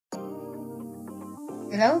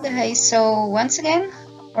Hello guys, so once again,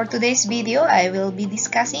 for today's video, I will be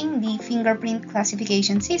discussing the fingerprint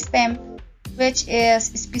classification system, which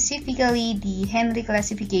is specifically the Henry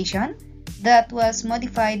classification that was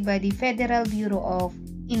modified by the Federal Bureau of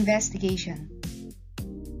Investigation.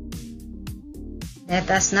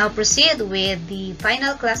 Let us now proceed with the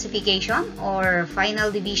final classification or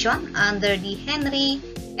final division under the Henry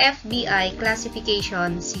FBI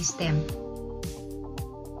classification system.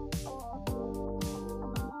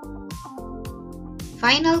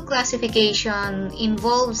 Final classification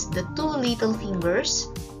involves the two little fingers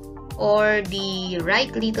or the right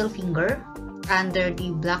little finger under the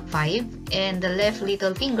block 5 and the left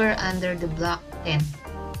little finger under the block 10.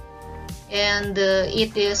 And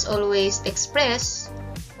it is always expressed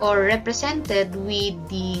or represented with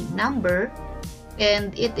the number,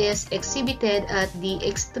 and it is exhibited at the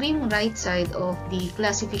extreme right side of the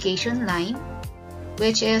classification line,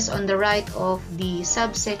 which is on the right of the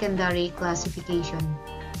subsecondary classification.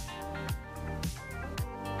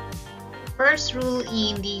 First rule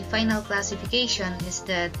in the final classification is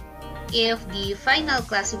that if the final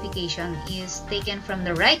classification is taken from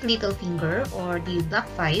the right little finger or the block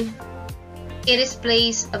 5, it is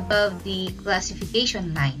placed above the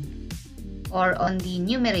classification line or on the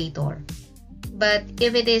numerator. But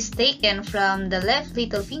if it is taken from the left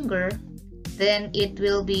little finger, then it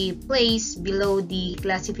will be placed below the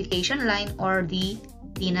classification line or the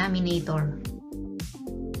denominator.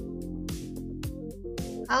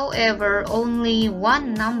 However, only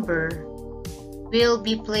one number will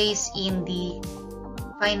be placed in the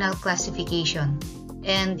final classification,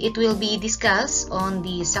 and it will be discussed on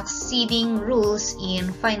the succeeding rules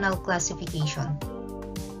in final classification.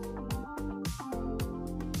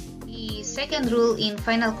 The second rule in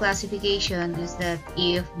final classification is that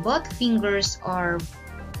if both fingers are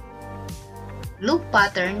loop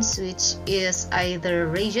patterns, which is either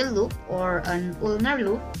radial loop or an ulnar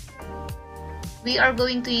loop, we are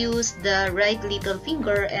going to use the right little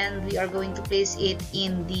finger and we are going to place it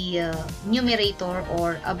in the numerator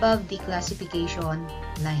or above the classification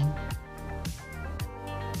line.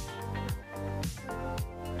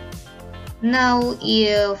 Now,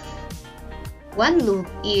 if one loop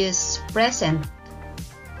is present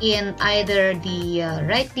in either the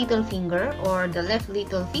right little finger or the left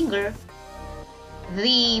little finger,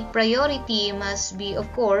 the priority must be, of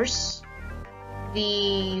course,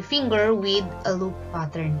 the finger with a loop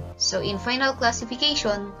pattern. So in final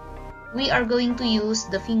classification, we are going to use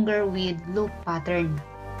the finger with loop pattern,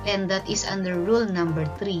 and that is under rule number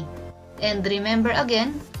 3. And remember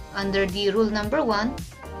again, under the rule number 1,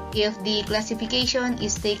 if the classification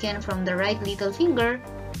is taken from the right little finger,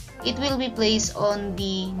 it will be placed on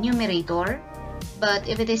the numerator. But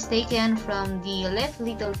if it is taken from the left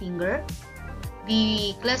little finger,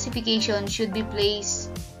 the classification should be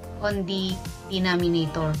placed on the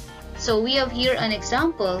denominator. So we have here an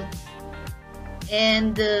example,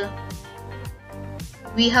 and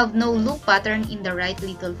we have no loop pattern in the right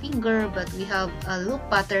little finger, but we have a loop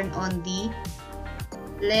pattern on the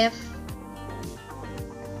left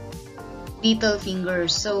little finger.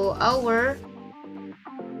 So our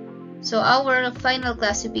final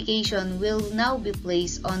classification will now be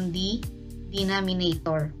placed on the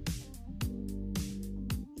denominator.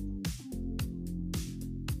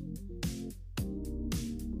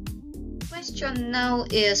 Question now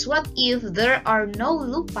is, what if there are no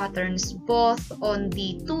loop patterns both on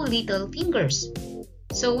the two little fingers?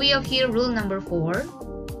 So we have here rule number 4.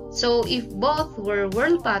 So if both were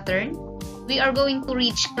whirl pattern, we are going to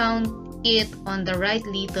reach count it on the right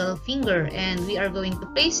little finger and we are going to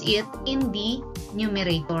place it in the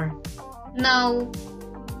numerator. Now,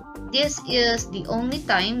 this is the only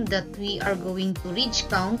time that we are going to reach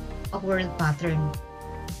count a whirl pattern.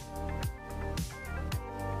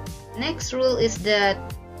 Next rule is that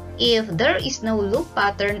if there is no loop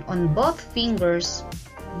pattern on both fingers,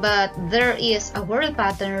 but there is a whirl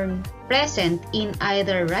pattern present in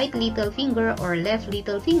either right little finger or left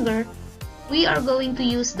little finger, we are going to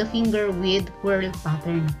use the finger with whirl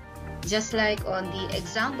pattern, just like on the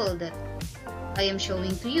example that I am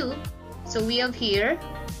showing to you. So we have here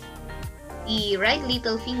the right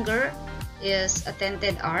little finger is a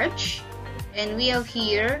tented arch, and we have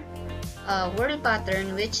here a whirl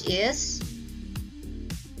pattern which is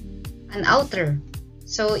an outer.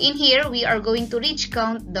 So in here we are going to reach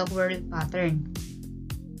count the whirl pattern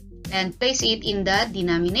and place it in the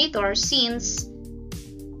denominator since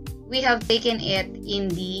we have taken it in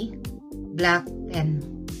the block 10.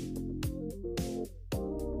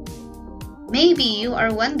 Maybe you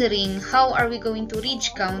are wondering, how are we going to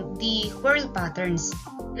reach count the whirl patterns?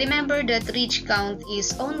 Remember that reach count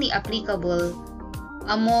is only applicable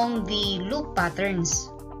among the loop patterns.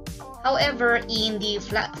 However, in the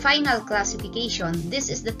final classification, this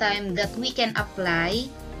is the time that we can apply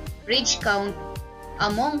ridge count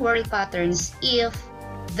among whirl patterns if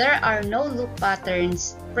there are no loop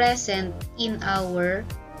patterns present in our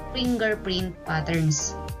fingerprint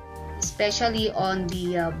patterns, especially on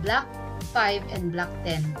the block 5 and block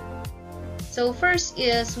 10. So first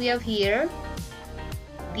is we have here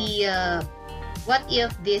the what if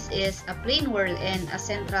this is a plain whirl and a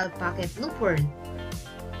central pocket loop whirl.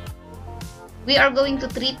 We are going to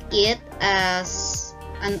treat it as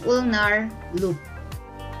an ulnar loop,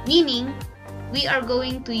 meaning we are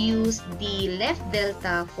going to use the left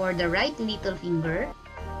delta for the right little finger,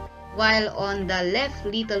 while on the left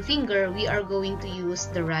little finger we are going to use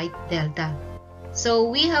the right delta. So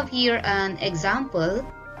we have here an example.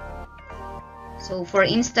 So for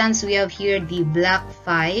instance, we have here the block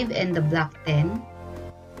 5 and the block 10.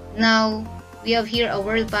 Now we have here a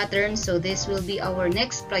whirl pattern, so this will be our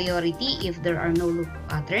next priority if there are no loop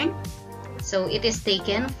pattern. So it is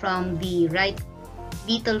taken from the right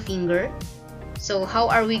little finger. So how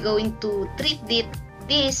are we going to treat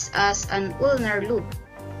this as an ulnar loop?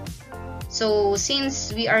 So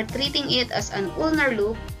since we are treating it as an ulnar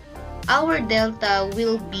loop, our delta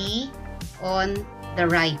will be on the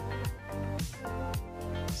right.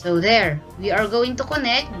 So there, we are going to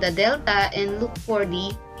connect the delta and look for the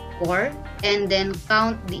core and then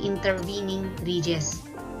count the intervening ridges.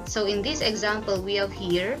 So in this example, we have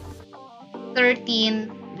here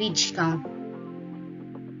 13 ridge count.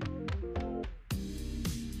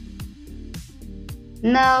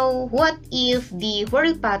 Now, what if the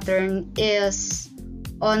whirl pattern is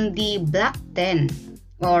on the block 10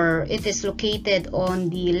 or it is located on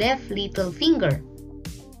the left little finger?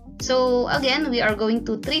 So again, we are going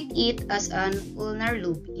to treat it as an ulnar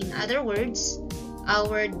loop. In other words,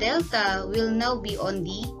 our delta will now be on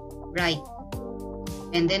the right.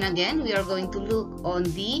 And then again, we are going to look on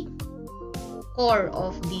the core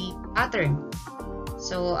of the pattern.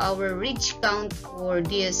 So our ridge count for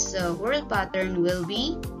this whirl pattern will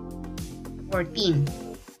be 14.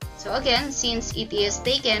 So again, since it is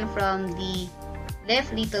taken from the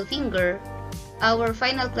left little finger, our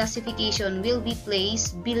final classification will be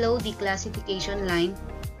placed below the classification line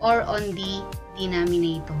or on the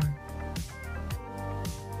denominator.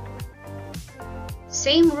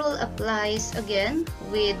 Same rule applies again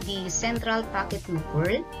with the central pocket loop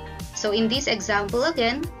whirl. So in this example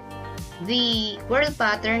again, the whirl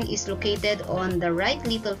pattern is located on the right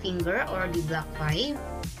little finger or the block 5.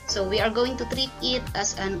 So we are going to treat it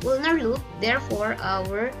as an ulnar loop. Therefore,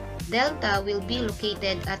 our delta will be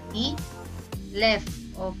located at the left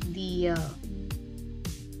of the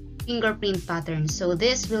fingerprint pattern. So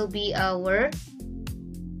this will be our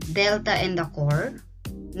delta and the core.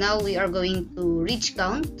 Now we are going to ridge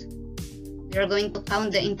count. We are going to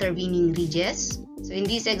count the intervening ridges. So in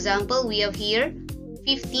this example, we have here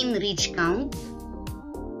 15 ridge count.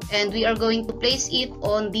 And we are going to place it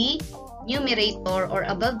on the numerator or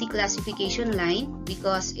above the classification line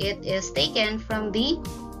because it is taken from the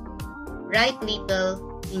right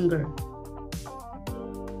little finger.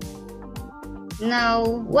 Now,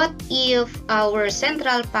 what if our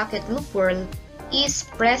central pocket loop whirl is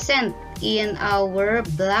present in our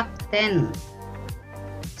block 10?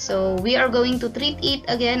 So we are going to treat it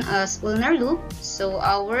again as ulnar loop. So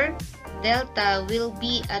our delta will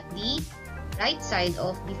be at the right side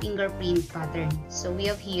of the fingerprint pattern. So we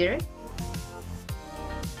have here,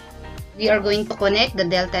 we are going to connect the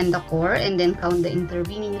delta and the core and then count the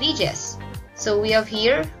intervening ridges. So we have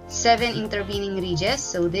here 7 intervening ridges.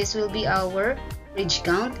 So this will be our ridge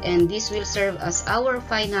count and this will serve as our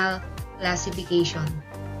final classification.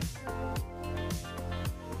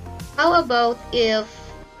 How about if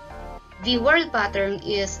the whirl pattern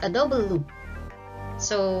is a double loop?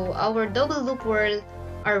 So our double loop whirl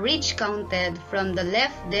are ridge counted from the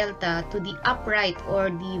left delta to the upright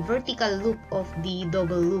or the vertical loop of the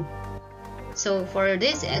double loop. So for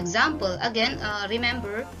this example, again,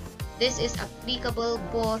 remember, this is applicable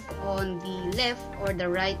both on the left or the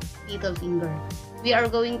right little finger. We are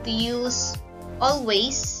going to use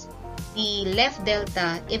always the left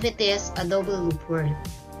delta if it is a double loop whirl.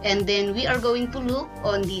 And then we are going to look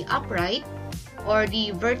on the upright or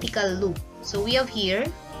the vertical loop. So we have here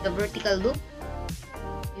the vertical loop.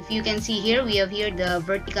 If you can see here, we have here the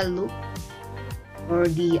vertical loop or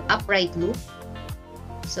the upright loop.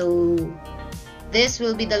 So this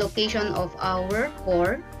will be the location of our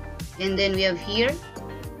core. And then we have here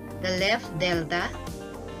the left delta.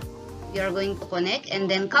 We are going to connect and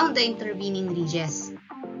then count the intervening ridges.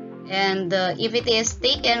 And if it is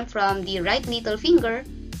taken from the right little finger,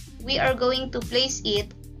 we are going to place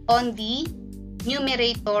it on the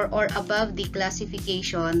numerator or above the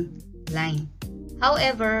classification line.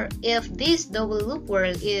 However, if this double loop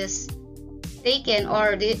whorl is taken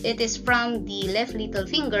or it is from the left little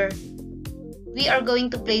finger, we are going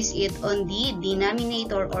to place it on the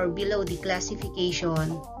denominator or below the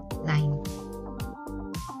classification line.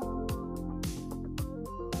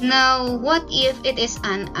 Now, what if it is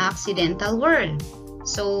an accidental whorl?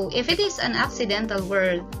 So, if it is an accidental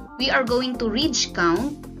whorl, we are going to ridge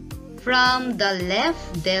count from the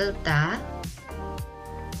left delta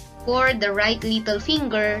for the right little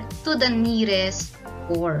finger to the nearest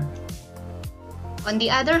 4. On the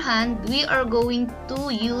other hand, we are going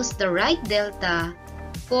to use the right delta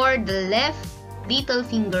for the left little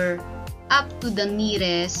finger up to the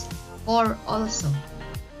nearest 4 also.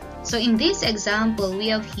 So in this example, we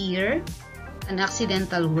have here an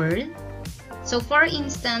accidental whorl. So for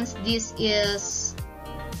instance, this is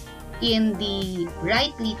in the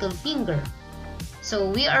right little finger. So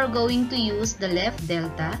we are going to use the left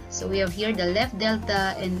delta. So we have here the left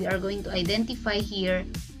delta and we are going to identify here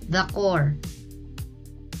the core.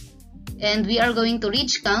 And we are going to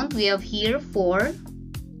ridge count. We have here 4.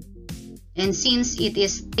 And since it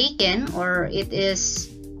is taken or it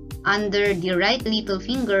is under the right little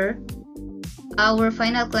finger, our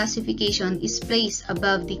final classification is placed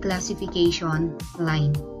above the classification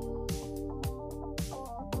line.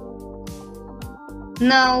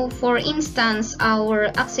 Now, for instance, our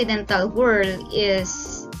accidental whorl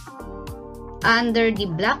is under the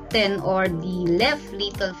black 10 or the left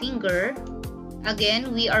little finger.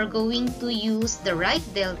 Again, we are going to use the right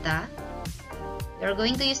delta. We are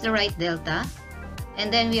going to use the right delta.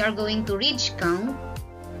 And then we are going to ridge count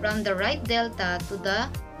from the right delta to the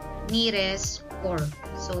nearest 4.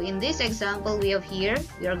 So in this example, we have here,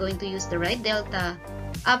 we are going to use the right delta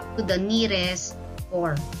up to the nearest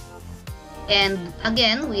 4. And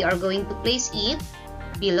again, we are going to place it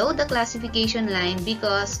below the classification line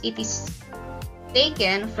because it is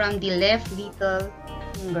taken from the left little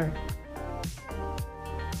finger.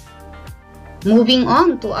 Moving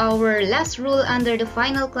on to our last rule under the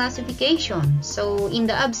final classification. So in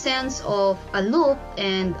the absence of a loop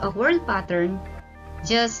and a whorl pattern,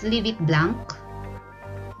 just leave it blank.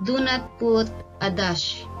 Do not put a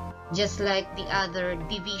dash, just like the other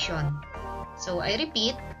division. So I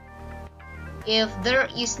repeat, if there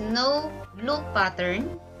is no loop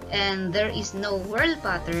pattern and there is no whorl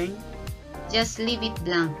pattern, just leave it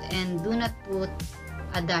blank and do not put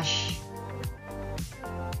a dash.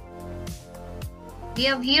 We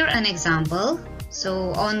have here an example.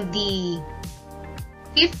 So on the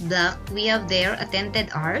 5th block, we have there a tented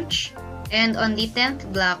arch. And on the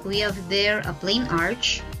 10th block, we have there a plain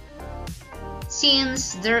arch.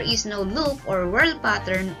 Since there is no loop or whorl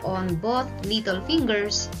pattern on both little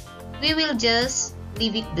fingers, we will just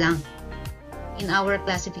leave it blank in our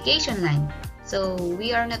classification line. So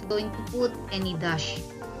we are not going to put any dash.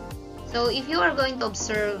 So if you are going to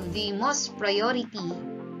observe, the most priority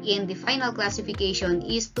in the final classification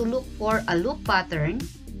is to look for a loop pattern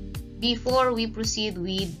before we proceed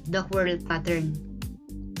with the whorl pattern.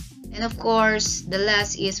 And of course, the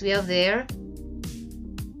last is we have there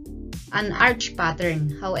an arch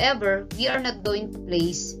pattern. However, we are not going to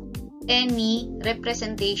place any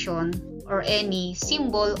representation or any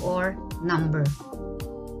symbol or number.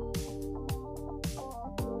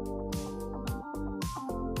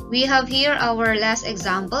 We have here our last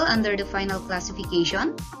example under the final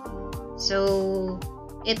classification. So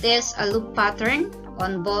it is a loop pattern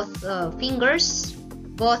on both fingers,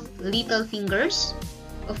 both little fingers.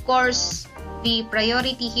 Of course, the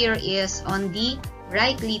priority here is on the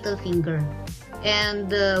right little finger.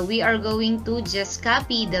 And we are going to just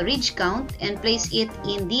copy the ridge count and place it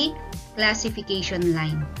in the classification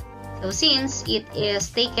line. So since it is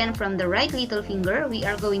taken from the right little finger, we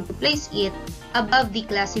are going to place it above the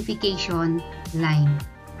classification line.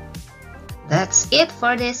 That's it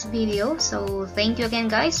for this video. So thank you again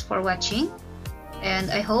guys for watching. And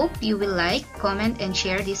I hope you will like, comment, and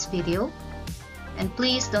share this video. And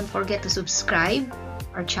please don't forget to subscribe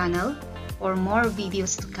our channel for more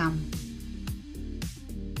videos to come.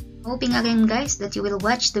 Hoping again guys that you will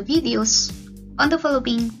watch the videos on the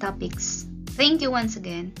following topics. Thank you once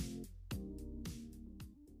again.